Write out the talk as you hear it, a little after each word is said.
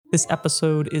This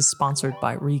episode is sponsored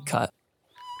by Recut.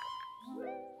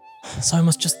 So I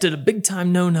almost just did a big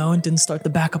time no-no and didn't start the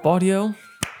backup audio.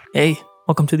 Hey,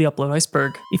 welcome to the Upload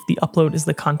Iceberg. If the upload is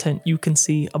the content you can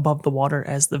see above the water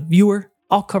as the viewer,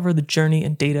 I'll cover the journey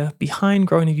and data behind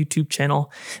growing a YouTube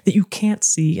channel that you can't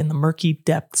see in the murky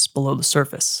depths below the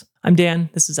surface. I'm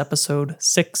Dan, this is episode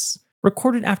 6,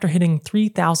 recorded after hitting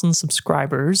 3,000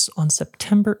 subscribers on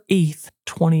September 8th,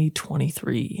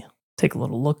 2023. Take a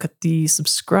little look at the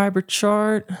subscriber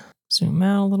chart. Zoom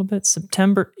out a little bit.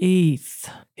 September 8th,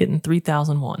 hitting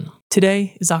 3,001.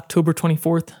 Today is October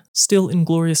 24th, still in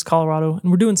glorious Colorado,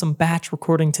 and we're doing some batch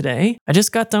recording today. I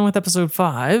just got done with episode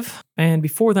 5, and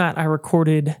before that I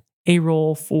recorded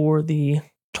A-roll for the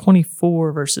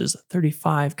 24 versus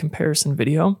 35 comparison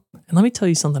video. And let me tell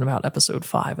you something about episode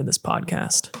 5 of this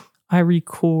podcast. I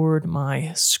record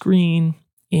my screen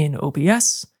in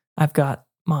OBS. I've got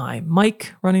my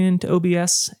mic running into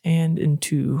OBS and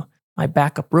into my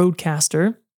backup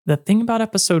Rodecaster. The thing about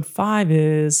episode 5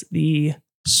 is the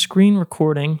screen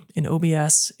recording in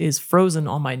OBS is frozen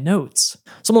on my notes.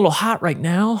 So I'm a little hot right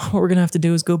now. What we're going to have to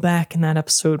do is go back in that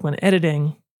episode when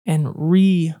editing and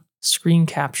re-screen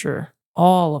capture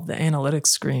all of the analytics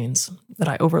screens that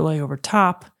I overlay over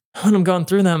top when I'm going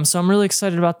through them. So I'm really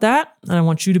excited about that, and I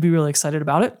want you to be really excited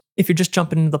about it. If you're just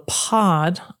jumping into the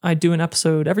pod, I do an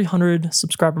episode every 100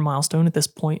 subscriber milestone at this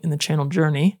point in the channel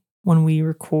journey. When we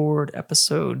record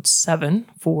episode 7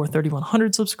 for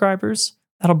 3,100 subscribers,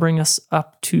 that'll bring us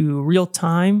up to real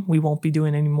time. We won't be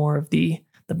doing any more of the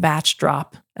batch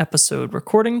drop episode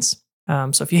recordings.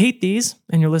 So if you hate these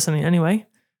and you're listening anyway,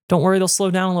 don't worry, they'll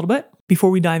slow down a little bit. Before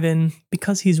we dive in,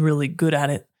 because he's really good at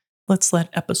it, let's let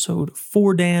episode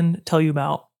 4 Dan tell you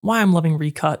about why I'm loving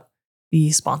Recut, the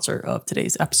sponsor of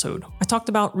today's episode. I talked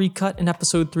about Recut in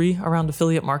episode 3 around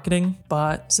affiliate marketing,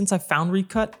 but since I found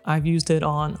Recut, I've used it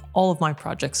on all of my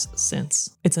projects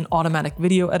since. It's an automatic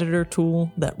video editor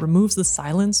tool that removes the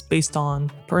silence based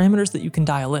on parameters that you can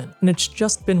dial in. And it's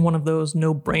just been one of those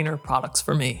no-brainer products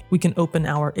for me. We can open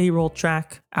our A-roll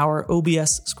track, our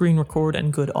OBS screen record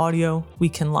and good audio. We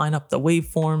can line up the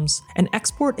waveforms and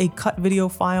export a cut video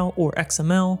file or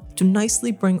XML to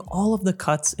nicely bring all of the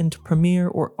cuts into Premiere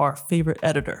or our favorite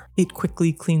editor. It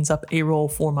quickly cleans up A-roll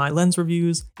for my lens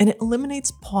reviews, and it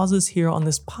eliminates pauses here on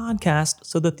this podcast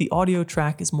so that the audio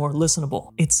track is more listenable.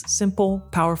 It's simple,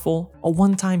 powerful, a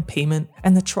one-time payment,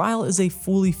 and the trial is a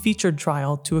fully featured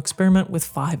trial to experiment with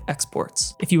 5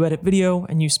 exports. If you edit video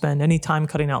and you spend any time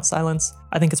cutting out silence,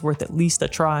 I think it's worth at least a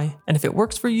try. And if it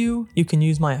works for you, you can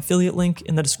use my affiliate link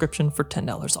in the description for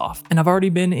 $10 off. And I've already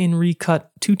been in Recut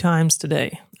 2 times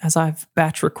today. As I've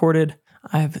batch recorded,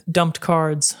 I've dumped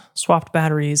cards, swapped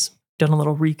batteries, done a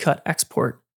little Recut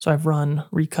export. So I've run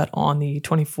Recut on the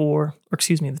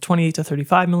 28 to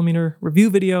 35 millimeter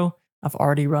review video. I've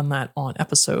already run that on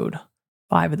episode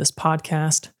 5 of this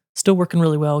podcast. Still working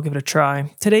really well. Give it a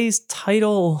try. Today's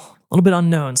title, a little bit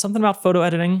unknown. Something about photo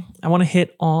editing. I want to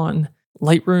hit on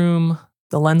Lightroom,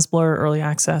 the lens blur early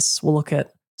access. We'll look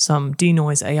at some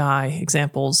Denoise AI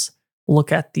examples. We'll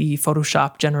look at the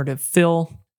Photoshop Generative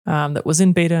fill that was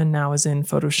in beta and now is in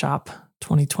Photoshop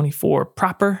 2024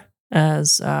 proper,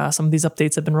 as some of these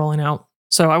updates have been rolling out.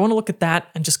 So I want to look at that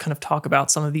and just kind of talk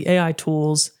about some of the AI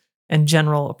tools and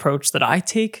general approach that I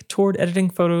take toward editing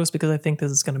photos, because I think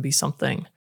this is going to be something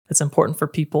that's important for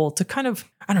people to kind of,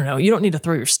 I don't know, you don't need to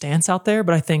throw your stance out there,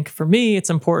 but I think for me, it's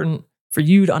important for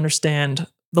you to understand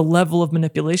the level of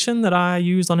manipulation that I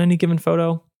use on any given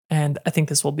photo. And I think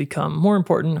this will become more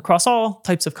important across all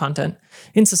types of content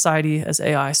in society as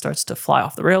AI starts to fly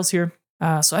off the rails here.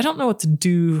 So I don't know what to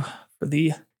do for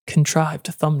the contrived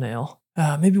thumbnail.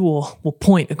 Maybe we'll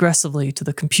point aggressively to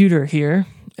the computer here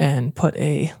and put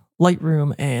a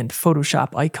Lightroom and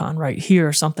Photoshop icon right here,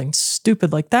 or something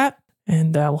stupid like that.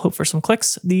 And we'll hope for some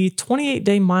clicks. The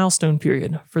 28-day milestone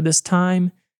period for this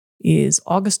time is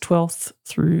August 12th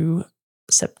through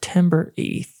September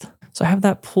 8th. So I have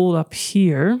that pulled up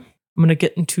here. I'm going to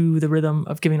get into the rhythm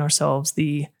of giving ourselves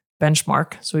the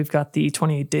benchmark. So we've got the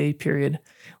 28-day period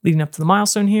leading up to the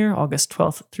milestone here, August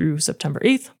 12th through September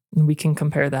 8th. And we can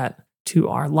compare that to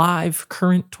our live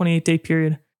current 28-day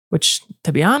period, which,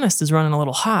 to be honest, is running a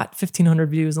little hot. 1,500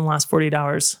 views in the last 48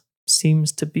 hours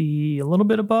seems to be a little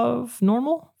bit above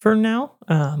normal for now.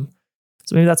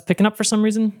 So maybe that's picking up for some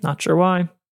reason. Not sure why.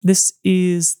 This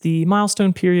is the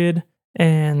milestone period.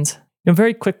 And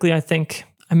very quickly, I think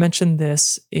I mentioned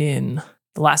this in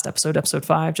the last episode, episode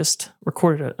 5, just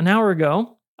recorded it an hour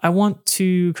ago. I want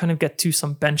to kind of get to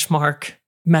some benchmark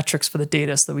metrics for the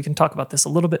data so that we can talk about this a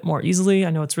little bit more easily.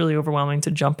 I know it's really overwhelming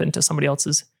to jump into somebody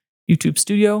else's YouTube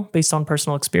studio based on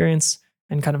personal experience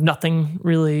and kind of nothing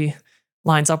really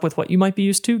lines up with what you might be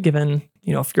used to, given,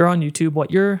 if you're on YouTube,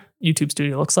 what your YouTube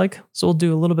studio looks like. So we'll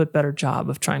do a little bit better job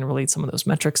of trying to relate some of those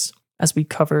metrics as we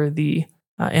cover the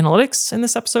analytics in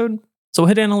this episode. So we'll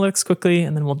hit analytics quickly,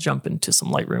 and then we'll jump into some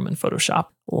Lightroom and Photoshop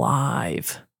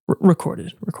live.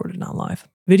 Recorded, not live.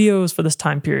 Videos for this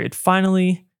time period.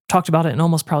 Finally, talked about it in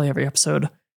almost probably every episode.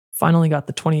 Finally got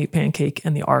the 28 pancake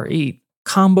and the R8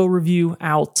 combo review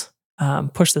out.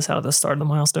 Pushed this out at the start of the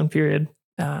milestone period.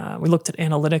 We looked at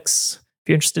analytics. If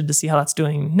you're interested to see how that's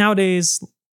doing nowadays,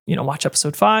 watch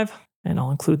episode 5, and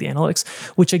I'll include the analytics,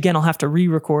 which again, I'll have to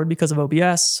re-record because of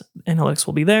OBS. Analytics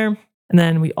will be there. And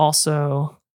then we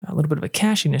also, a little bit of a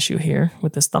caching issue here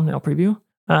with this thumbnail preview.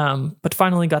 But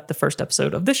finally got the first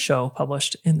episode of this show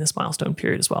published in this milestone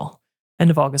period as well. End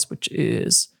of August, which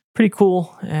is pretty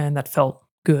cool. And that felt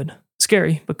good.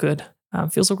 Scary, but good.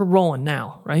 Feels like we're rolling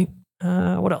now, right?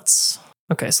 What else?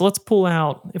 Okay, so let's pull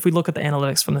out, if we look at the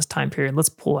analytics from this time period, let's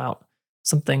pull out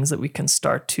some things that we can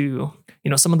start to,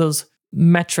 some of those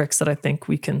metrics that I think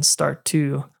we can start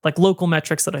to, like local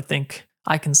metrics that I think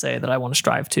I can say that I want to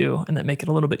strive to, and that make it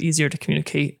a little bit easier to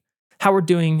communicate how we're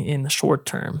doing in the short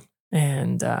term.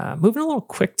 And moving a little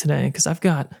quick today because I've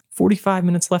got 45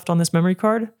 minutes left on this memory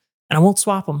card, and I won't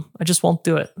swap them. I just won't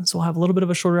do it. So we'll have a little bit of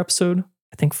a shorter episode.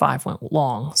 I think 5 went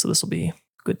long, so this will be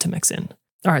good to mix in.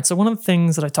 All right, so one of the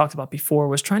things that I talked about before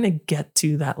was trying to get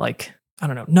to that,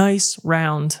 nice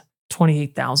round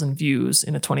 28,000 views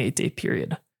in a 28-day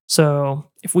period. So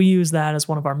if we use that as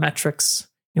one of our metrics,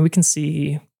 we can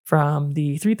see from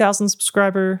the 3,000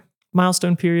 subscriber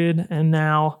milestone period and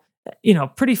now,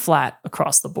 pretty flat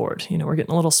across the board. We're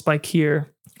getting a little spike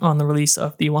here on the release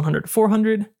of the 100 to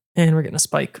 400, and we're getting a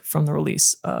spike from the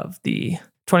release of the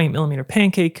 28 millimeter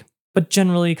pancake, but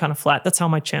generally kind of flat. That's how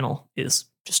my channel is,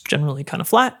 just generally kind of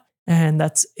flat. And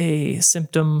that's a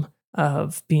symptom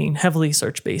of being heavily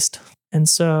search-based. And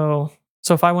so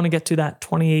if I want to get to that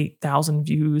 28,000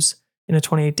 views in a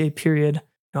 28-day period,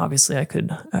 obviously I could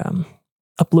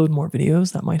upload more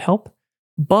videos. That might help.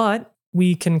 But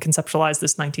we can conceptualize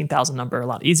this 19,000 number a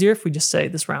lot easier if we just say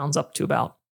this rounds up to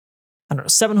about,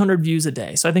 700 views a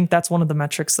day. So I think that's one of the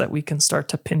metrics that we can start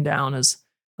to pin down as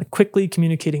quickly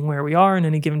communicating where we are in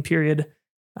any given period.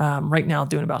 Right now,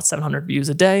 doing about 700 views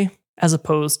a day, as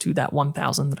opposed to that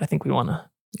 1,000 that I think we want to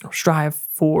strive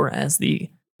for as the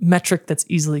metric that's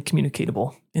easily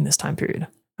communicatable in this time period.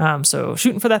 So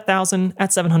shooting for that 1,000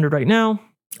 at 700 right now.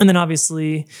 And then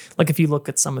obviously, if you look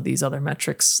at some of these other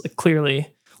metrics,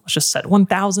 clearly, let's just set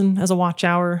 1,000 as a watch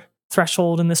hour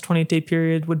threshold in this 28-day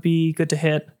period would be good to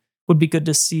hit. Would be good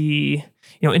to see,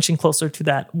 inching closer to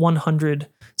that 100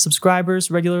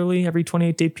 subscribers regularly every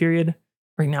 28-day period.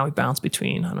 Right now we bounce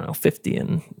between, 50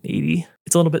 and 80.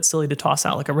 It's a little bit silly to toss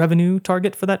out a revenue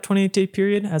target for that 28-day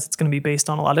period, as it's going to be based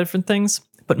on a lot of different things,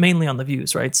 but mainly on the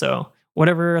views, right? So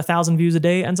whatever 1,000 views a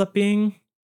day ends up being,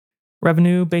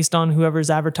 revenue based on whoever's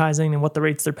advertising and what the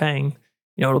rates they're paying,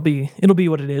 it'll be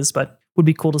what it is, but would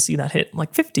be cool to see that hit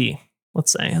 50,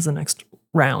 let's say, as the next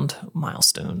round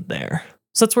milestone there.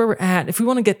 So that's where we're at. If we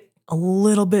want to get a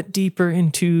little bit deeper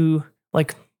into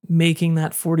making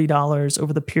that $40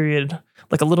 over the period,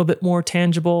 a little bit more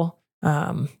tangible.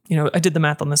 I did the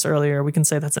math on this earlier. We can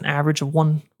say that's an average of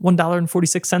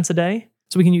 $1.46 a day.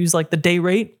 So we can use the day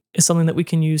rate is something that we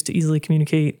can use to easily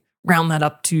communicate, round that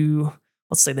up to,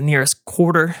 let's say, the nearest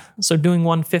quarter. So doing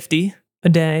 150 a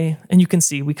day. And you can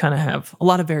see we kind of have a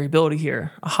lot of variability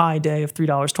here. A high day of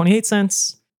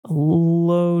 $3.28, a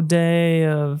low day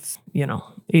of,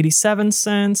 87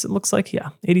 cents. It looks like,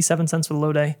 87 cents for the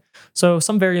low day. So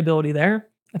some variability there.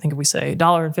 I think if we say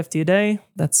 $1.50 a day,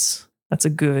 that's a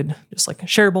good, just a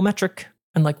shareable metric.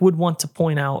 And would want to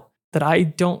point out that I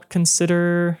don't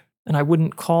consider, and I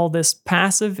wouldn't call this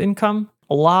passive income.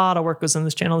 A lot of work goes in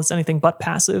this channel that's anything but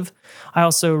passive. I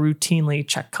also routinely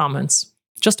check comments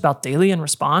just about daily and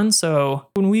respond. So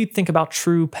when we think about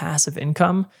true passive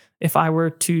income, if I were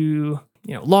to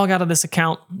log out of this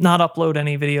account, not upload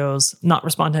any videos, not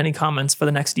respond to any comments for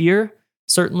the next year,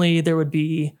 certainly there would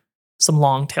be some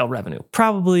long tail revenue.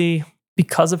 Probably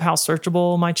because of how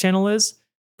searchable my channel is,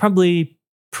 probably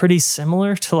pretty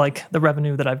similar to the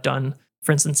revenue that I've done,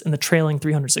 for instance, in the trailing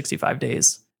 365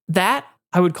 days. That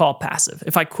I would call passive.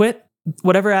 If I quit,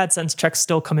 whatever AdSense checks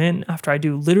still come in after I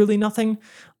do literally nothing,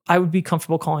 I would be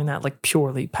comfortable calling that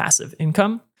purely passive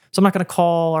income. So I'm not going to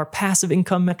call our passive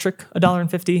income metric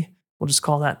 $1.50. We'll just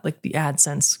call that the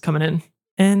AdSense coming in.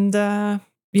 And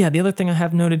the other thing I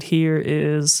have noted here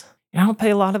is I don't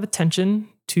pay a lot of attention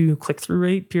to click-through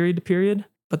rate period to period,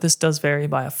 but this does vary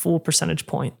by a full percentage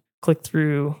point.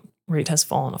 Click-through rate has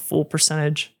fallen a full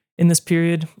percentage in this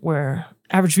period, where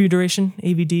average view duration,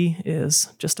 AVD,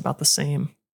 is just about the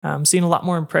same. I'm seeing a lot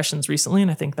more impressions recently, and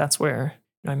I think that's where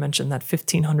I mentioned that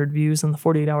 1,500 views in the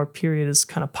 48-hour period is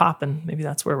kind of popping. Maybe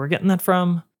that's where we're getting that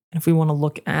from. And if we want to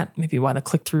look at maybe why the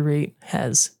click-through rate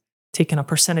has taken a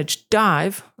percentage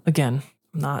dive, again,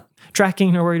 I'm not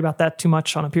tracking or worried about that too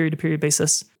much on a period-to-period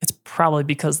basis. It's probably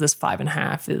because this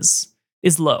 5.5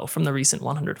 is low from the recent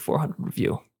 100 to 400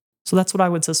 review. So that's what I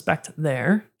would suspect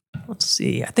there. Let's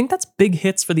see. I think that's big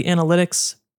hits for the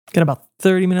analytics. Got about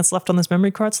 30 minutes left on this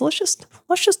memory card. So let's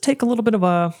just take a little bit of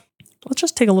a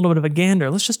gander.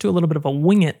 Let's just do a little bit of a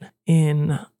wing it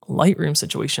in Lightroom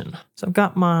situation. So I've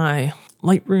got my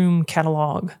Lightroom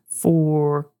catalog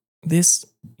for this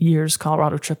year's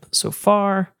Colorado trip so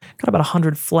far. Got about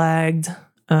 100 flagged.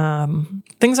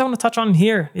 Things I want to touch on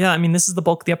here. Yeah, I mean, this is the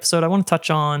bulk of the episode. I want to touch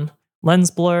on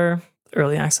lens blur,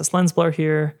 early access lens blur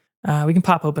here. We can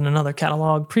pop open another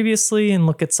catalog previously and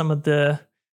look at some of the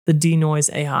Denoise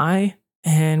AI,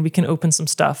 and we can open some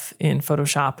stuff in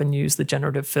Photoshop and use the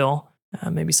generative fill,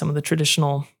 maybe some of the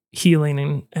traditional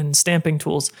healing and stamping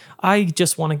tools. I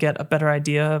just want to get a better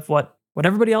idea of what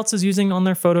everybody else is using on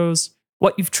their photos,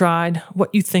 what you've tried,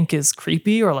 what you think is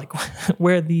creepy, or like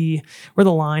where the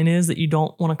line is that you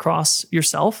don't want to cross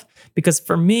yourself. Because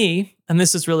for me, and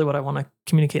this is really what I want to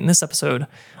communicate in this episode,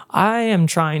 I am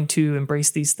trying to embrace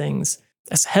these things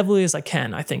as heavily as I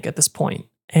can, I think, at this point.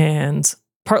 And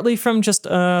partly from just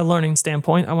a learning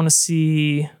standpoint, I want to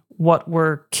see what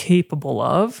we're capable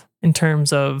of in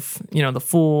terms of, the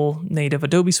full native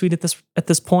Adobe suite at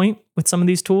this point with some of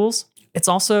these tools. It's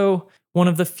also one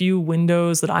of the few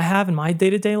windows that I have in my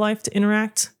day-to-day life to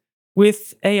interact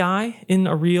with AI in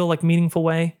a real, meaningful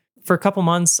way. For a couple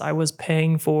months, I was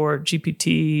paying for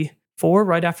GPT-4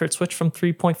 right after it switched from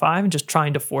 3.5 and just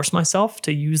trying to force myself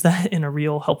to use that in a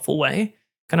real helpful way.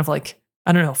 Kind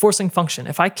of forcing function.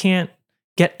 If I can't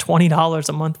get $20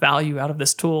 a month value out of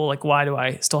this tool, why do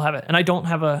I still have it? And I don't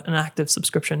have an active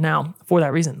subscription now for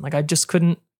that reason. I just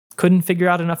couldn't figure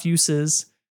out enough uses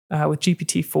with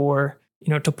GPT-4,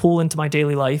 to pull into my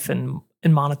daily life and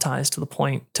monetize to the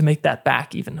point to make that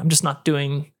back even. I'm just not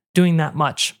doing that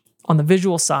much. On the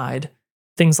visual side,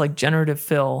 things like generative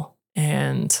fill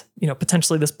and,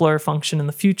 potentially this blur function in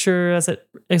the future as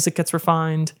it gets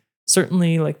refined.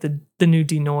 Certainly the new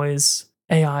Denoise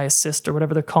AI assist or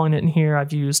whatever they're calling it in here,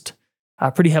 I've used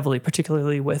pretty heavily,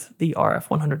 particularly with the RF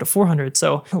 100 to 400.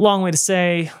 So a long way to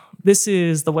say, this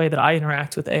is the way that I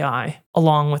interact with AI,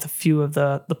 along with a few of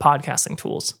the podcasting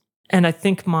tools. And I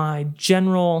think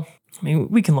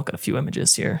we can look at a few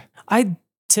images here. I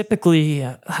typically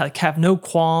have no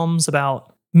qualms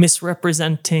about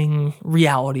misrepresenting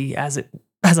reality as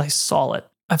I saw it.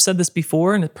 I've said this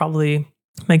before, and it probably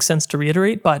makes sense to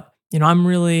reiterate, but I'm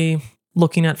really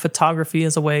looking at photography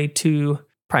as a way to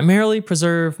primarily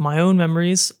preserve my own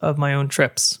memories of my own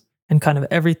trips, and kind of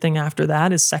everything after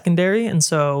that is secondary. And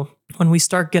so when we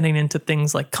start getting into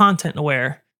things like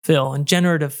content-aware fill and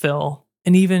generative fill,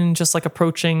 and even just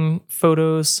approaching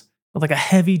photos with a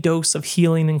heavy dose of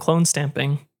healing and clone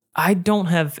stamping, I don't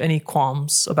have any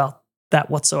qualms about that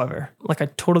whatsoever. I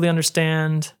totally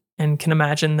understand and can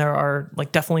imagine there are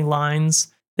definitely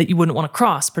lines that you wouldn't want to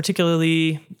cross,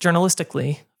 particularly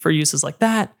journalistically, for uses like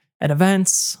that at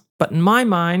events. But in my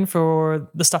mind, for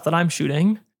the stuff that I'm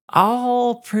shooting,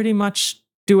 I'll pretty much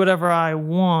do whatever I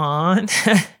want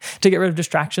to get rid of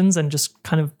distractions and just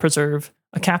kind of preserve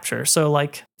a capture. So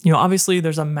obviously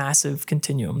there's a massive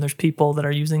continuum. There's people that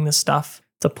are using this stuff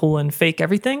to pull in fake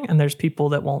everything, and there's people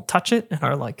that won't touch it and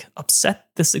are upset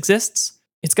this exists.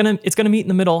 It's gonna meet in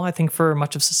the middle, I think, for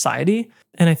much of society.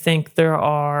 And I think there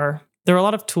are a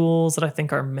lot of tools that I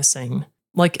think are missing.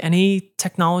 Like any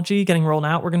technology getting rolled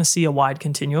out, we're going to see a wide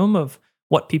continuum of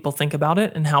what people think about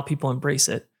it and how people embrace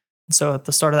it. And so at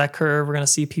the start of that curve, we're going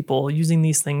to see people using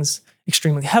these things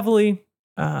extremely heavily,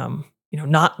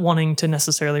 not wanting to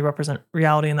necessarily represent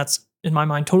reality. And that's, in my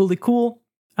mind, totally cool.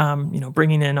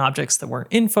 Bringing in objects that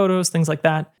weren't in photos, things like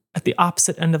that. At the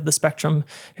opposite end of the spectrum,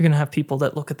 you're going to have people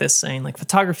that look at this saying,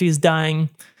 photography is dying.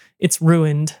 It's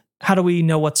ruined. How do we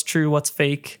know what's true, what's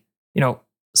fake?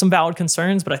 Some valid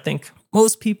concerns, but I think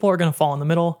most people are going to fall in the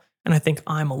middle. And I think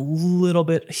I'm a little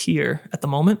bit here at the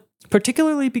moment,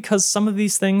 particularly because some of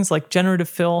these things like generative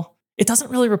fill, it doesn't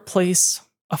really replace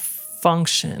a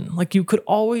function. You could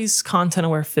always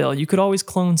content-aware fill. You could always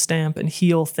clone stamp and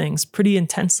heal things pretty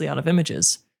intensely out of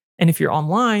images. And if you're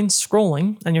online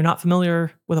scrolling and you're not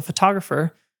familiar with a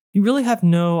photographer, you really have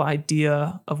no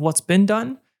idea of what's been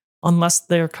done unless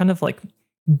they're kind of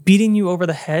beating you over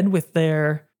the head with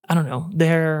their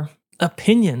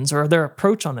opinions or their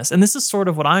approach on this. And this is sort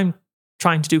of what I'm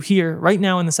trying to do here right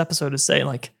now in this episode, is say,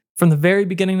 from the very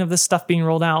beginning of this stuff being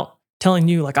rolled out, telling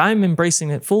you, I'm embracing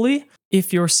it fully.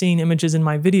 if you're seeing images in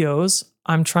my videos,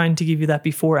 I'm trying to give you that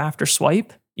before after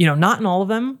swipe. Not in all of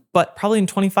them, but probably in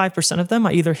 25% of them,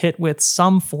 I either hit with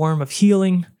some form of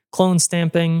healing, clone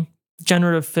stamping,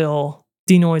 generative fill,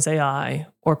 Denoise AI,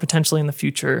 or potentially in the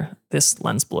future, this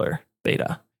lens blur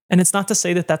beta. And it's not to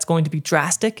say that that's going to be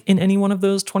drastic in any one of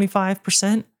those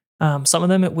 25%. Some of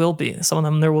them it will be. Some of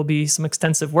them there will be some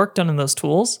extensive work done in those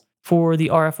tools. For the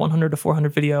RF 100 to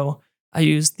 400 video, I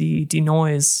used the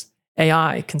Denoise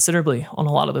AI considerably on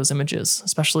a lot of those images,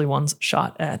 especially ones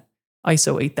shot at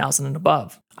ISO 8000 and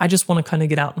above. I just want to kind of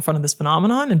get out in front of this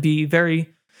phenomenon and be very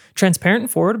transparent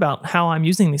and forward about how I'm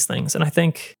using these things. And I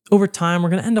think over time, we're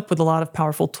going to end up with a lot of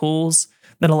powerful tools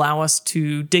that allow us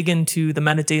to dig into the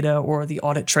metadata or the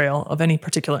audit trail of any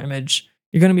particular image.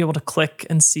 You're going to be able to click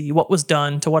and see what was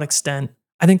done, to what extent.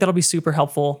 I think that'll be super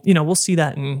helpful. We'll see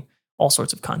that in all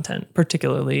sorts of content,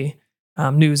 particularly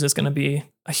news is going to be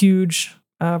a huge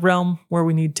realm where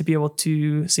we need to be able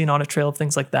to see an audit trail of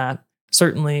things like that.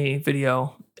 Certainly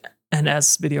video, and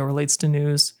as video relates to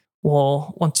news,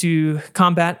 we'll want to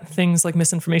combat things like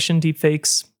misinformation,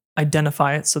 deepfakes,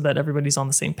 identify it so that everybody's on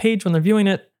the same page when they're viewing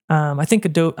it. I think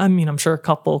Adobe, I'm sure a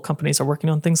couple companies are working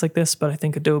on things like this, but I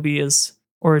think Adobe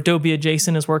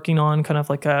adjacent is working on kind of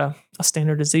like a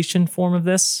standardization form of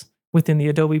this within the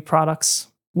Adobe products,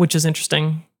 which is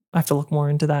interesting. I have to look more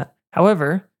into that.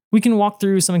 However, we can walk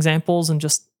through some examples and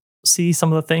just see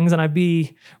some of the things. And I'd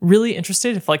be really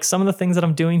interested if like some of the things that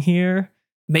I'm doing here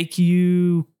make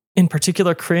you in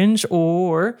particular cringe,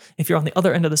 or if you're on the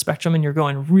other end of the spectrum and you're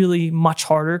going really much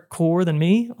harder core than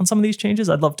me on some of these changes,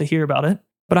 I'd love to hear about it.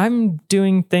 But I'm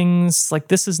doing things like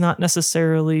this is not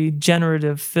necessarily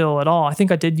generative fill at all. I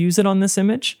think I did use it on this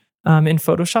image in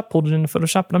Photoshop, pulled it into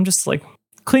Photoshop, but I'm just like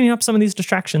cleaning up some of these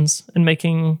distractions and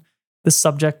making the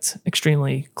subject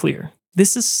extremely clear.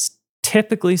 This is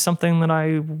typically something that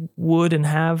I would and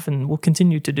have and will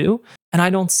continue to do. And I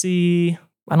don't see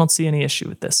any issue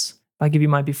with this. If I give you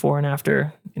my before and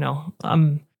after,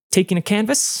 I'm taking a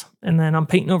canvas and then I'm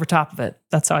painting over top of it.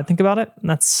 That's how I think about it. And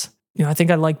that's, I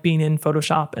think I like being in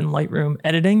Photoshop and Lightroom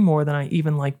editing more than I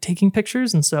even like taking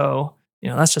pictures. And so,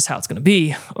 that's just how it's going to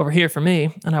be over here for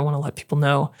me. And I want to let people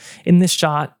know in this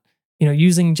shot,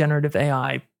 using generative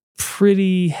AI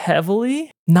pretty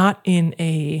heavily, not in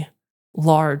a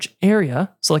large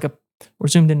area. So we're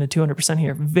zoomed into 200%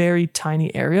 here, very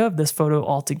tiny area of this photo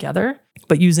altogether,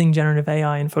 but using generative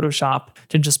AI in Photoshop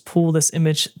to just pull this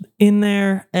image in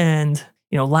there and,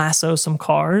 lasso some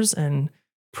cars and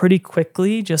pretty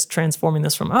quickly just transforming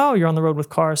this from, oh, you're on the road with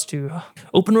cars to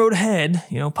open road ahead,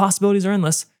 possibilities are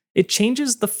endless. It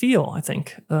changes the feel, I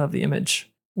think, of the image,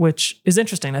 which is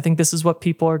interesting. I think this is what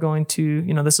people are going to,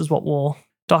 this is what we'll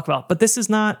talk about. But this is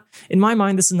not, in my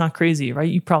mind, this is not crazy, right?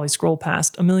 You probably scroll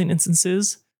past a million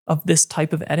instances of this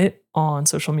type of edit on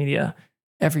social media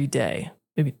every day.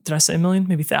 Maybe, did I say a million?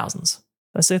 Maybe thousands.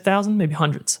 Did I say 1,000? Maybe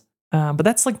hundreds. But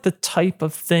that's like the type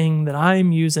of thing that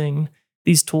I'm using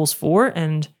these tools for.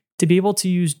 And to be able to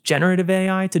use generative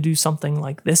AI to do something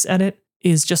like this edit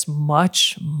is just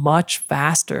much, much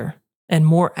faster and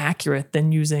more accurate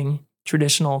than using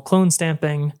traditional clone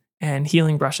stamping and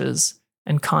healing brushes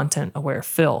and content-aware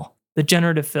fill. The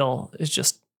generative fill is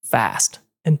just fast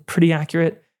and pretty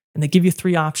accurate, and they give you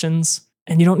 3 options,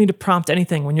 and you don't need to prompt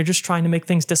anything when you're just trying to make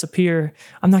things disappear.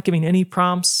 I'm not giving any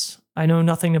prompts. I know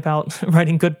nothing about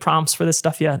writing good prompts for this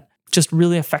stuff yet. Just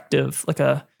really effective, like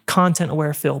a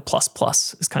content-aware fill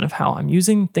plus is kind of how I'm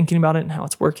thinking about it and how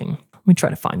it's working. Let me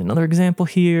try to find another example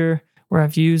here where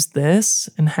I've used this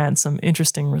and had some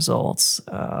interesting results.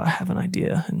 I have an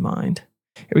idea in mind.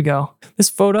 Here we go. This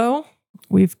photo,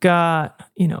 we've got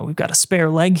a spare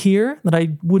leg here that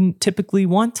I wouldn't typically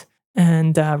want.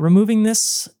 And removing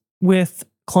this with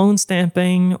clone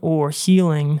stamping or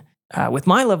healing with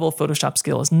my level of Photoshop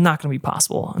skill is not going to be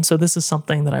possible. And so this is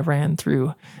something that I ran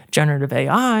through generative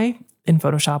AI in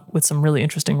Photoshop with some really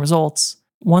interesting results.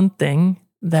 One thing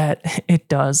that it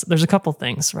does, there's a couple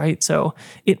things, right? So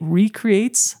it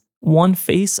recreates one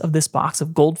face of this box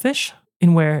of goldfish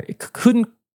in where it couldn't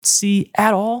see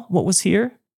at all what was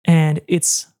here. And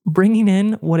it's bringing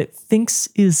in what it thinks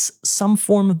is some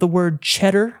form of the word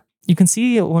cheddar. You can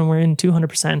see it when we're in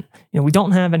 200%. We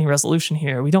don't have any resolution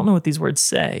here. We don't know what these words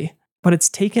say, but it's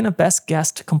taken a best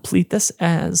guess to complete this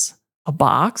as a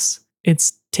box.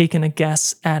 It's taken a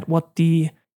guess at what the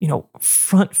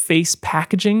front face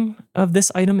packaging of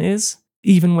this item is,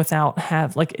 even without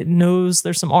it knows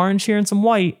there's some orange here and some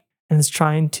white, and it's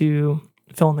trying to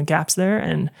fill in the gaps there.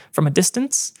 And from a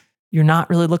distance, you're not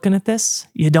really looking at this.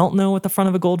 You don't know what the front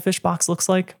of a goldfish box looks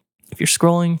like. If you're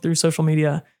scrolling through social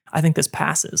media, I think this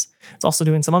passes. It's also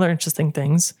doing some other interesting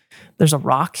things. There's a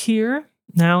rock here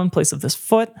now in place of this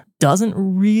foot doesn't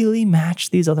really match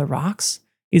these other rocks.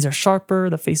 These are sharper,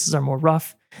 the faces are more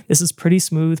rough. This is pretty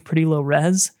smooth, pretty low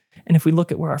res. And if we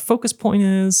look at where our focus point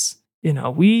is,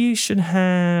 we should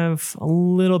have a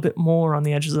little bit more on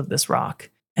the edges of this rock.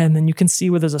 And then you can see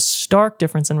where there's a stark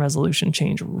difference in resolution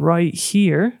change right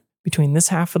here between this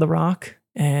half of the rock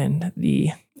and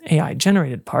the AI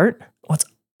generated part. What's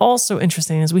also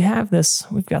interesting is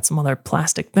we've got some other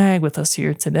plastic bag with us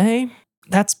here today.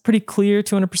 That's pretty clear,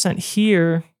 200%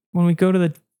 here. When we go to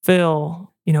the fill,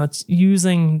 it's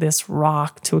using this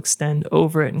rock to extend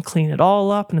over it and clean it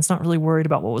all up. And it's not really worried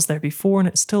about what was there before. And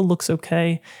it still looks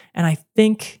okay. And I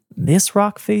think this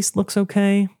rock face looks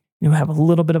okay. We have a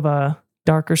little bit of a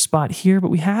darker spot here,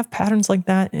 but we have patterns like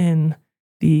that in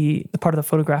the part of the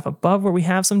photograph above where we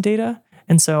have some data.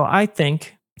 And so I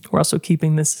think we're also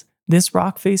keeping this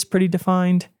rock face pretty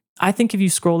defined. I think if you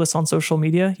scroll this on social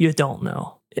media, you don't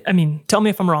know. I mean, tell me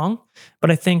if I'm wrong,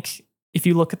 but I think if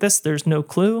you look at this, there's no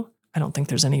clue. I don't think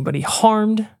there's anybody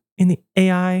harmed in the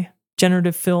AI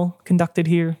generative fill conducted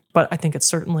here, but I think it's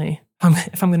certainly,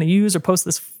 if I'm going to use or post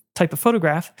this type of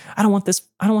photograph, I don't want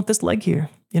this leg here,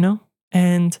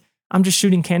 and I'm just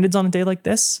shooting candids on a day like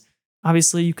this.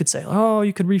 Obviously you could say,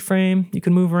 you could reframe, you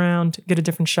could move around, get a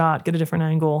different shot, get a different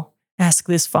angle, ask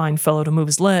this fine fellow to move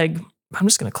his leg. I'm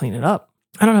just going to clean it up.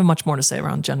 I don't have much more to say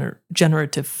around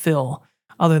generative fill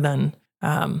other than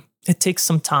it takes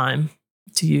some time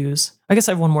to use. I guess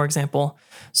I have one more example.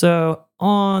 So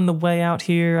on the way out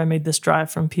here, I made this drive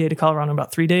from PA to Colorado in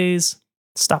about 3 days.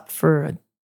 Stopped for a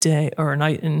day or a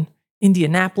night in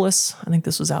Indianapolis. I think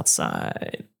this was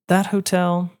outside that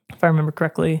hotel, if I remember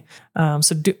correctly.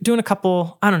 So doing a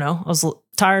couple, I don't know. I was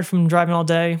tired from driving all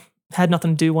day, had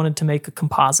nothing to do, wanted to make a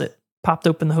composite. Popped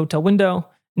open the hotel window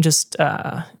and just,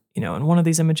 in one of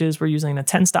these images, we're using a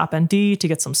 10-stop ND to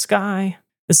get some sky.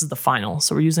 This is the final.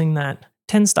 So we're using that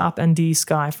 10-stop ND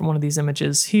sky from one of these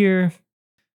images here.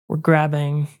 We're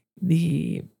grabbing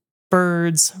the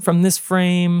birds from this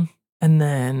frame, and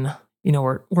then,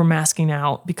 we're masking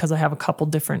out, because I have a couple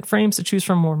different frames to choose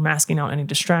from, we're masking out any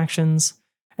distractions.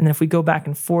 And then if we go back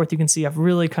and forth, you can see I've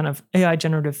really kind of AI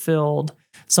generative filled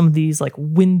some of these like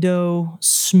window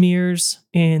smears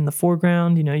in the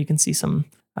foreground. You can see some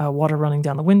water running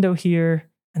down the window here.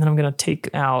 And then I'm going to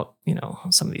take out,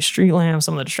 some of these street lamps,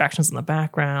 some of the distractions in the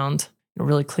background,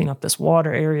 really clean up this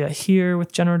water area here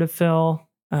with generative fill.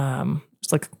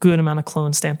 There's like a good amount of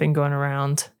clone stamping going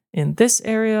around in this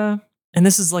area. And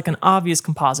this is like an obvious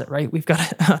composite, right? We've got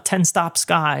a 10-stop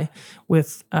sky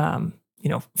with,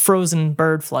 frozen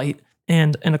bird flight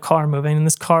and a car moving. And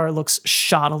this car looks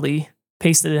shoddily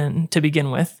pasted in to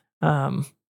begin with.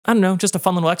 I don't know, just a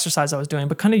fun little exercise I was doing,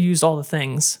 but kind of used all the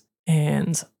things.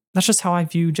 And that's just how I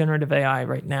view generative AI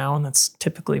right now. And that's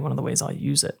typically one of the ways I'll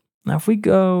use it. Now, if we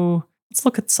go, let's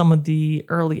look at some of the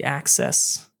early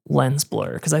access lens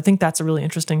blur, because I think that's a really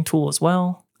interesting tool as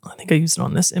well. I think I used it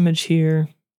on this image here.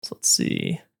 So let's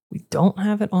see. We don't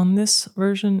have it on this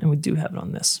version, and we do have it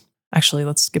on this. Actually,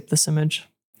 let's skip this image.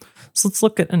 So let's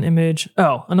look at an image.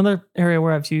 Oh, another area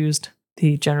where I've used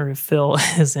the generative fill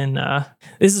is in,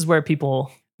 this is where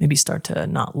people maybe start to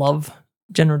not love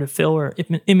generative fill or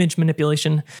image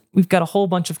manipulation. We've got a whole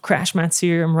bunch of crash mats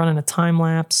here. I'm running a time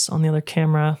lapse on the other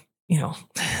camera,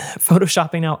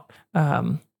 photoshopping out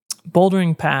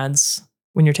bouldering pads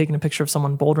when you're taking a picture of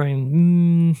someone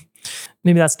bouldering.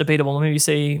 Maybe that's debatable.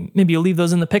 Maybe you leave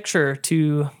those in the picture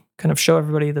to kind of show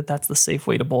everybody that that's the safe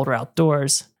way to boulder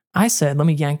outdoors. I said, let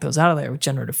me yank those out of there with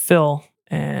generative fill.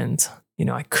 And,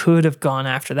 I could have gone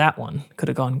after that one. Could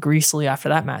have gone greasily after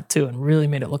that mat too and really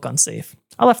made it look unsafe.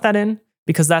 I left that in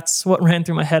because that's what ran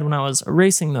through my head when I was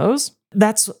erasing those.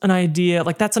 That's an idea,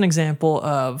 that's an example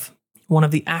of one of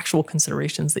the actual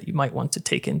considerations that you might want to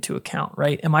take into account,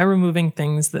 right? Am I removing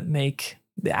things that make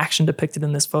the action depicted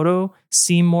in this photo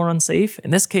seem more unsafe? In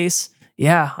this case,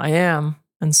 yeah, I am.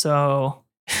 And so,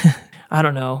 I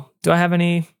don't know. Do I have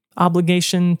any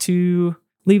obligation to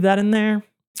leave that in there?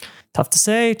 Tough to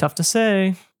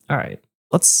say. All right,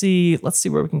 let's see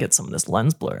where we can get some of this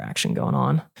lens blur action going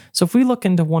on. So if we look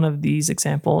into one of these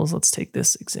examples, let's take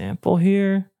this example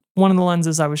here. One of the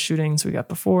lenses I was shooting, so we got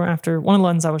before, after. One of the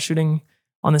lenses I was shooting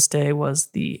on this day was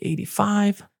the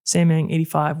 85, Samyang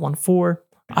 85-1.4.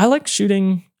 I like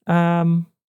shooting some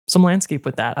landscape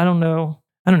with that. I don't know.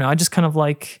 I just kind of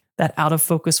like that out of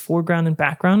focus foreground and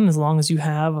background. And as long as you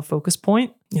have a focus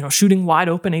point, shooting wide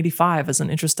open 85 is an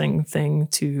interesting thing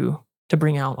to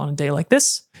bring out on a day like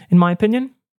this, in my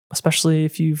opinion, especially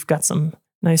if you've got some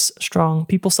nice, strong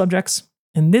people subjects.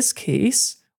 In this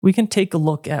case, we can take a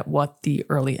look at what the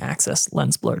early access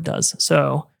lens blur does.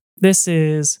 So this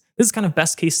is this is kind of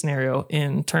best case scenario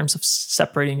in terms of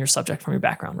separating your subject from your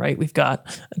background, right? We've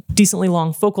got a decently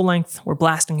long focal length. We're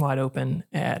blasting wide open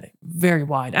at a very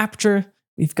wide aperture.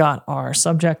 We've got our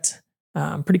subject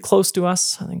pretty close to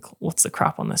us. I think, what's the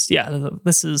crop on this? Yeah,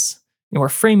 this is, we're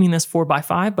framing this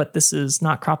 4x5, but this is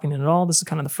not cropping it at all. This is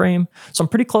kind of the frame. So I'm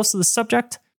pretty close to the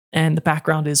subject, and the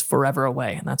background is forever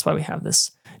away. And that's why we have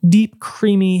this deep,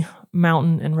 creamy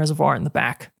mountain and reservoir in the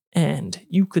back. And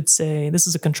you could say, this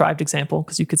is a contrived example,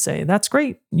 because you could say, that's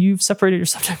great. You've separated your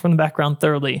subject from the background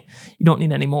thoroughly. You don't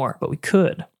need any more. But we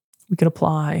could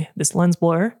apply this lens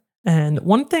blur. And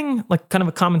one thing, like kind of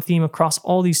a common theme across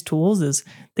all these tools, is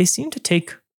they seem to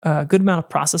take a good amount of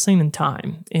processing and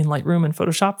time in Lightroom and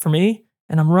Photoshop for me.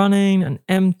 And I'm running an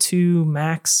M2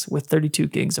 Max with 32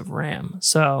 gigs of RAM.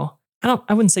 So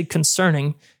I wouldn't say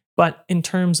concerning, but in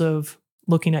terms of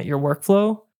looking at your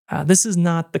workflow, this is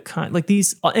not the kind, like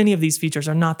any of these features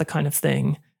are not the kind of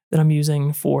thing that I'm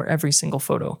using for every single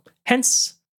photo.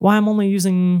 Hence why I'm only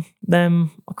using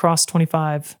them across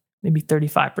 25, maybe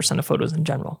 35% of photos in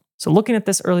general. So looking at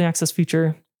this early access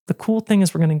feature, the cool thing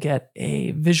is we're going to get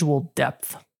a visual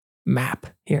depth map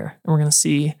here. And we're going to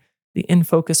see the in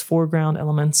focus foreground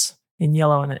elements in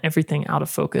yellow and everything out of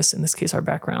focus, in this case, our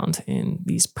background, in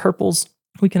these purples.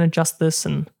 We can adjust this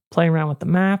and play around with the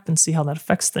map and see how that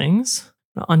affects things.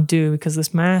 I'll undo, because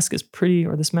this mask is pretty,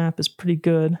 or this map is pretty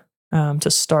good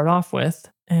to start off with.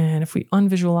 And if we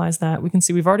unvisualize that, we can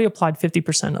see we've already applied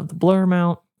 50% of the blur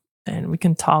amount, and we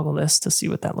can toggle this to see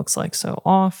what that looks like. So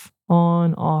off,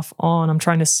 on, off, on. I'm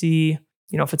trying to see,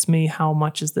 if it's me, how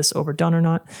much is this overdone or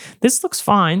not. This looks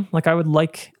fine.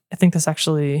 I think this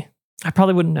actually, I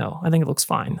probably wouldn't know. I think it looks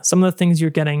fine. Some of the things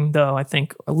you're getting, though, I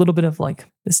think a little bit of like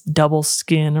this double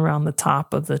skin around the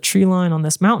top of the tree line on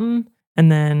this mountain. And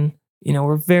then,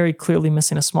 we're very clearly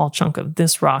missing a small chunk of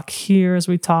this rock here as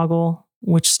we toggle,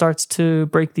 which starts to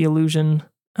break the illusion.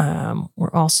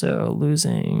 We're also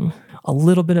losing a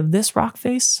little bit of this rock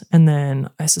face. And then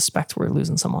I suspect we're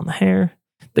losing some on the hair.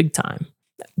 Big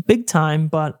time,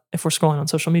 but if we're scrolling on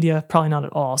social media, probably not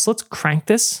at all. So let's crank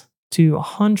this to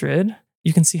 100.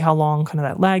 You can see how long kind of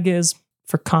that lag is.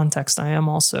 For context, I am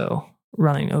also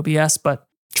running OBS, but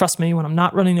trust me, when I'm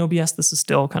not running OBS, this is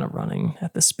still kind of running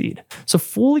at this speed. So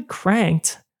fully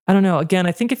cranked, I don't know. Again,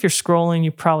 I think if you're scrolling,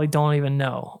 you probably don't even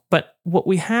know. But what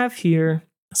we have here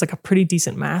is like a pretty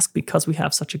decent mask, because we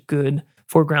have such a good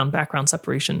foreground background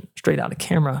separation straight out of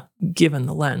camera, given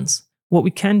the lens. What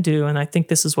we can do, and I think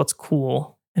this is what's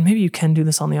cool, and maybe you can do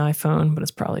this on the iPhone, but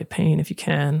it's probably a pain if you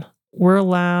can.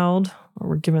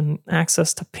 We're given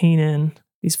access to paint in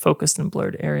these focused and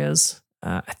blurred areas.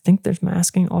 I think there's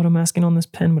auto masking on this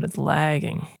pen, but it's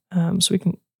lagging. So we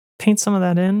can paint some of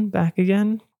that in back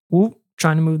again. Whoop,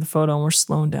 trying to move the photo, and we're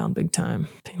slowing down big time.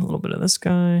 Paint a little bit of this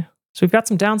guy. So we've got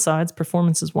some downsides.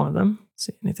 Performance is one of them. Let's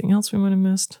see, anything else we might have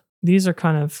missed? These are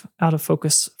kind of out of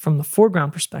focus from the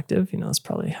foreground perspective. That's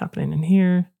probably happening in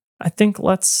here. I think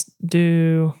this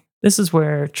is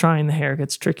where trying the hair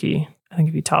gets tricky. I think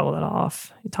if you toggle that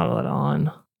off, you toggle that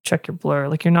on, check your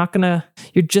blur,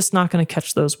 you're just not going to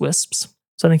catch those wisps.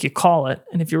 So I think you call it.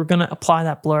 And if you were going to apply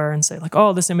that blur and say like,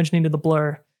 oh, this image needed the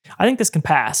blur, I think this can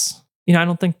pass. I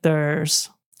don't think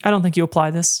you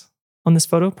apply this on this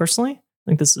photo personally. I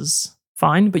think this is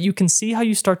fine, but you can see how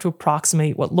you start to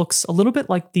approximate what looks a little bit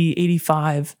like the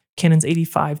Canon's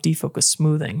 85 defocus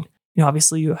smoothing.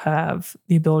 Obviously you have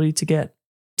the ability to get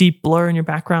deep blur in your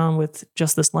background with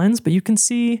just this lens, but you can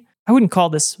see, I wouldn't call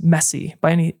this messy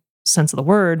by any sense of the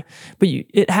word, but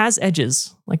it has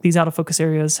edges. Like these out of focus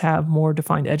areas have more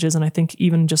defined edges. And I think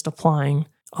even just applying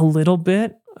a little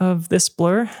bit of this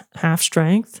blur, half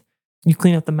strength, you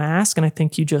clean up the mask, and I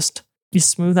think you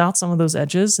smooth out some of those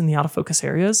edges in the out of focus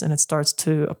areas, and it starts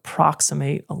to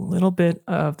approximate a little bit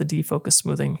of the defocus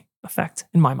smoothing effect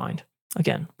in my mind.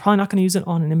 Again, probably not going to use it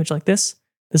on an image like this.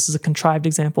 This is a contrived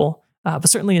example, but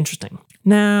certainly interesting.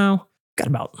 Now, got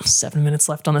about 7 minutes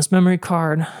left on this memory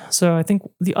card. So I think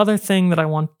the other thing that I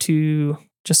want to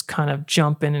just kind of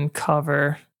jump in and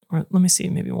cover, or let me see,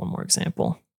 maybe one more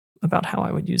example about how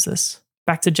I would use this.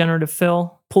 Back to generative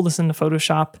fill, pull this into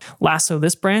Photoshop, lasso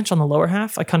this branch on the lower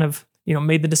half. I kind of,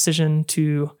 made the decision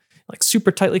to like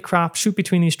super tightly crop, shoot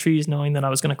between these trees, knowing that I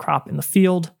was going to crop in the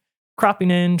field,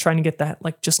 cropping in, trying to get that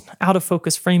like just out of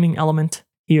focus framing element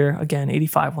here. Again,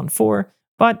 8514,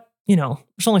 but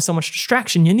there's only so much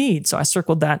distraction you need. So I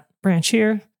circled that branch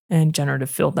here and generative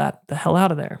filled that the hell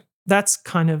out of there. That's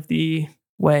kind of the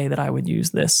way that I would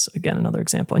use this. Again, another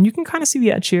example. And you can kind of see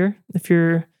the edge here if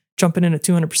you're jumping in at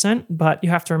 200%, but you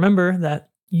have to remember that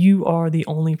you are the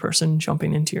only person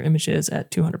jumping into your images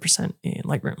at 200% in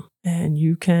Lightroom. And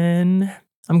you can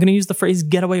I'm going to use the phrase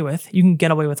get away with. You can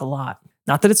get away with a lot.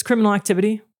 Not that it's criminal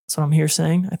activity. That's what I'm here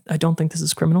saying. I don't think this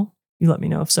is criminal. You let me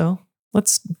know if so.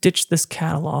 Let's ditch this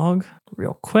catalog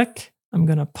real quick. I'm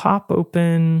going to pop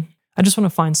open. I just want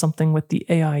to find something with the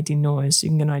AI denoise so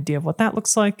you can get an idea of what that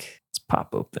looks like. Let's pop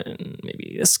open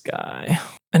maybe this guy.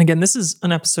 And again, this is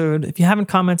an episode, if you haven't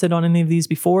commented on any of these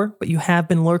before, but you have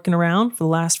been lurking around for the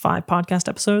last 5 podcast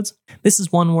episodes, this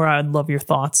is one where I'd love your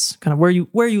thoughts, kind of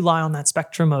where you lie on that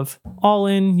spectrum of all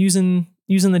in, using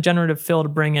the generative fill to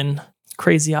bring in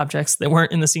crazy objects that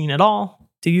weren't in the scene at all,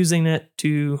 to using it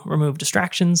to remove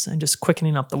distractions and just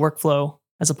quickening up the workflow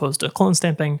as opposed to clone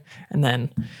stamping. And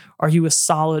then are you a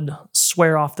solid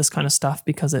swear off this kind of stuff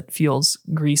because it feels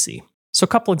greasy? So a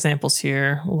couple examples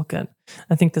here. We'll look at,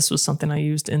 I think this was something I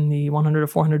used in the 100 to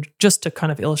 400 just to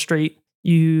kind of illustrate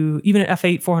you, even at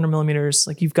f8, 400 millimeters,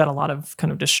 like you've got a lot of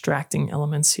kind of distracting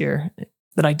elements here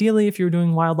that ideally, if you're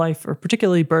doing wildlife or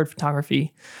particularly bird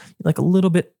photography, like a little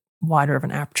bit wider of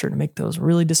an aperture to make those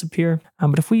really disappear.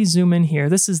 But if we zoom in here,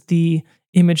 this is the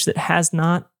image that has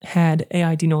not had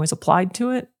AI denoise applied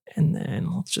to it. And then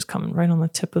let's just come right on the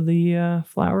tip of the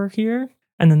flower here.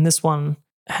 And then this one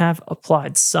have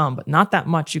applied some, but not that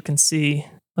much. You can see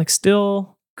like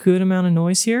still good amount of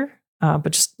noise here,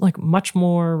 but just like much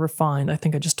more refined. I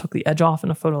think I just took the edge off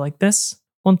in a photo like this.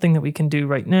 One thing that we can do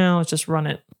right now is just run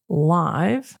it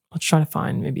live. Let's try to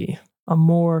find maybe a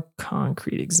more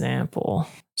concrete example.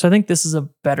 So I think this is a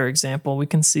better example. We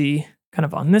can see kind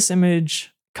of on this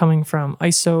image coming from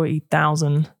ISO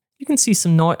 8000. You can see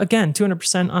some noise. Again,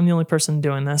 200%, I'm the only person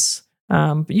doing this.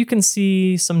 But you can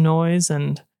see some noise.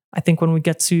 And I think when we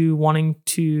get to wanting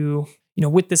to,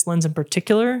 with this lens in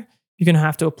particular, you're going to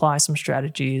have to apply some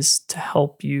strategies to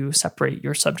help you separate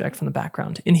your subject from the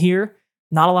background. In here,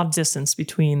 not a lot of distance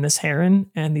between this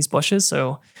heron and these bushes.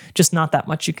 So just not that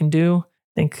much you can do.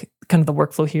 I think kind of the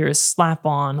workflow here is slap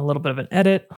on a little bit of an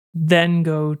edit, then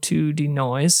go to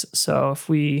denoise. So if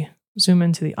we zoom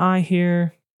into the eye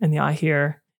here and the eye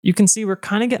here, you can see we're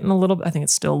kind of getting a little bit, I think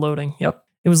it's still loading. Yep.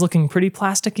 It was looking pretty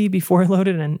plasticky before I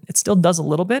loaded, and it still does a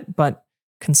little bit, but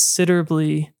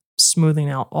considerably smoothing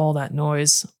out all that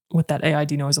noise with that AI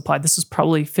denoise applied. This is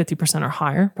probably 50% or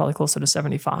higher, probably closer to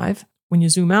 75. When you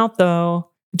zoom out though,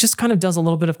 it just kind of does a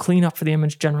little bit of cleanup for the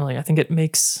image generally. I think it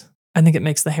makes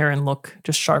the heron look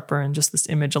just sharper and just this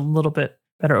image a little bit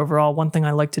better overall. One thing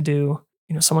I like to do,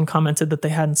 someone commented that they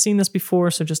hadn't seen this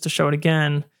before, so just to show it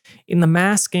again, in the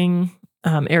masking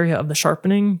area of the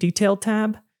sharpening detail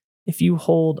tab, if you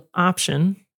hold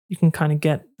Option, you can kind of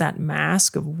get that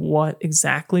mask of what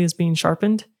exactly is being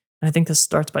sharpened. And I think this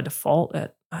starts by default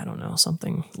at,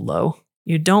 something low.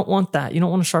 You don't want that. You don't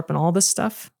want to sharpen all this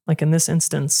stuff. Like in this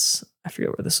instance, I forget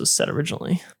where this was set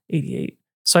originally, 88.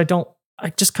 So I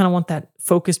just kind of want that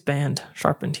focused band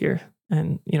sharpened here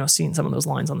and, seeing some of those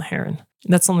lines on the heron.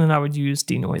 And that's something that I would use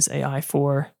Denoise AI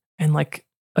for. And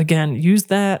again, use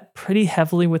that pretty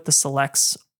heavily with the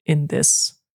selects in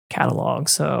this catalog.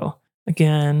 So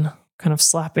again, kind of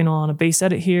slapping on a base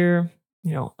edit here,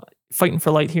 fighting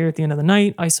for light here at the end of the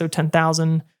night, ISO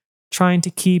 10,000, trying to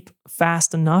keep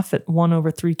fast enough at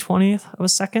 1/320th of a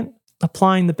second,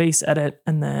 applying the base edit.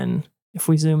 And then if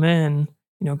we zoom in,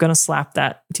 gonna slap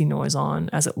that denoise on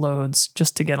as it loads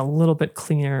just to get a little bit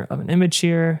cleaner of an image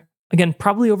here. Again,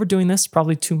 probably overdoing this,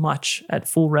 probably too much at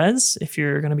full res if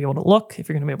you're gonna be able to look, if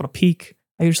you're gonna be able to peek.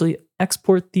 I usually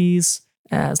export these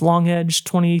as long edge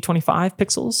 2025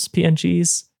 pixels,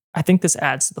 PNGs. I think this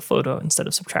adds to the photo instead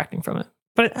of subtracting from it.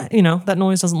 But, that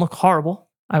noise doesn't look horrible,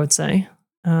 I would say.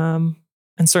 And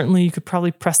certainly you could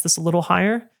probably press this a little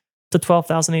higher to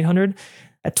 12,800.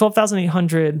 At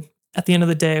 12,800, at the end of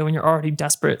the day, when you're already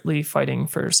desperately fighting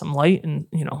for some light and,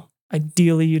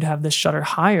 ideally you'd have this shutter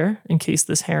higher in case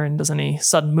this heron does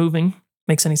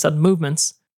makes any sudden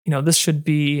movements. This should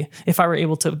be, if I were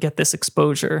able to get this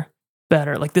exposure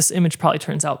better, like this image probably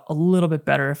turns out a little bit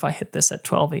better if I hit this at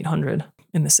 12,800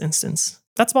 in this instance.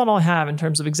 That's about all I have in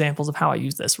terms of examples of how I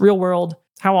use this. Real world,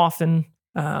 how often,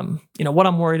 what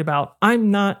I'm worried about.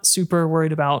 I'm not super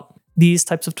worried about these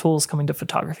types of tools coming to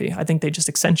photography. I think they just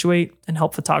accentuate and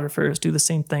help photographers do the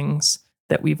same things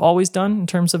that we've always done in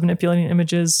terms of manipulating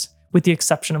images, with the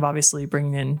exception of obviously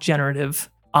bringing in generative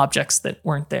objects that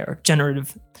weren't there.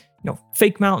 Generative,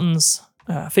 fake mountains,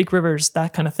 fake rivers,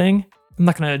 that kind of thing. I'm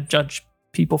not going to judge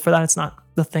people for that. It's not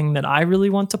the thing that I really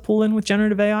want to pull in with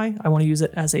generative AI. I want to use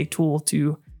it as a tool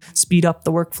to speed up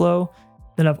the workflow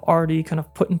that I've already kind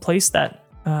of put in place that,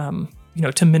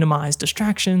 to minimize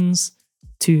distractions,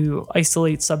 to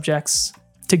isolate subjects,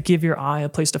 to give your eye a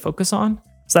place to focus on.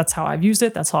 So that's how I've used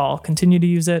it. That's how I'll continue to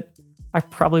use it. I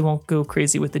probably won't go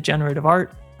crazy with the generative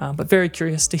art. But very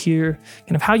curious to hear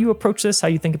kind of how you approach this, how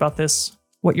you think about this,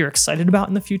 what you're excited about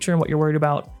in the future and what you're worried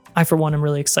about. I, for one, am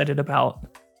really excited about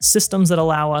systems that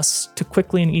allow us to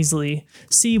quickly and easily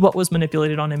see what was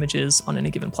manipulated on images on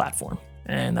any given platform.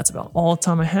 And that's about all the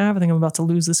time I have. I think I'm about to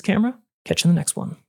lose this camera. Catch you in the next one.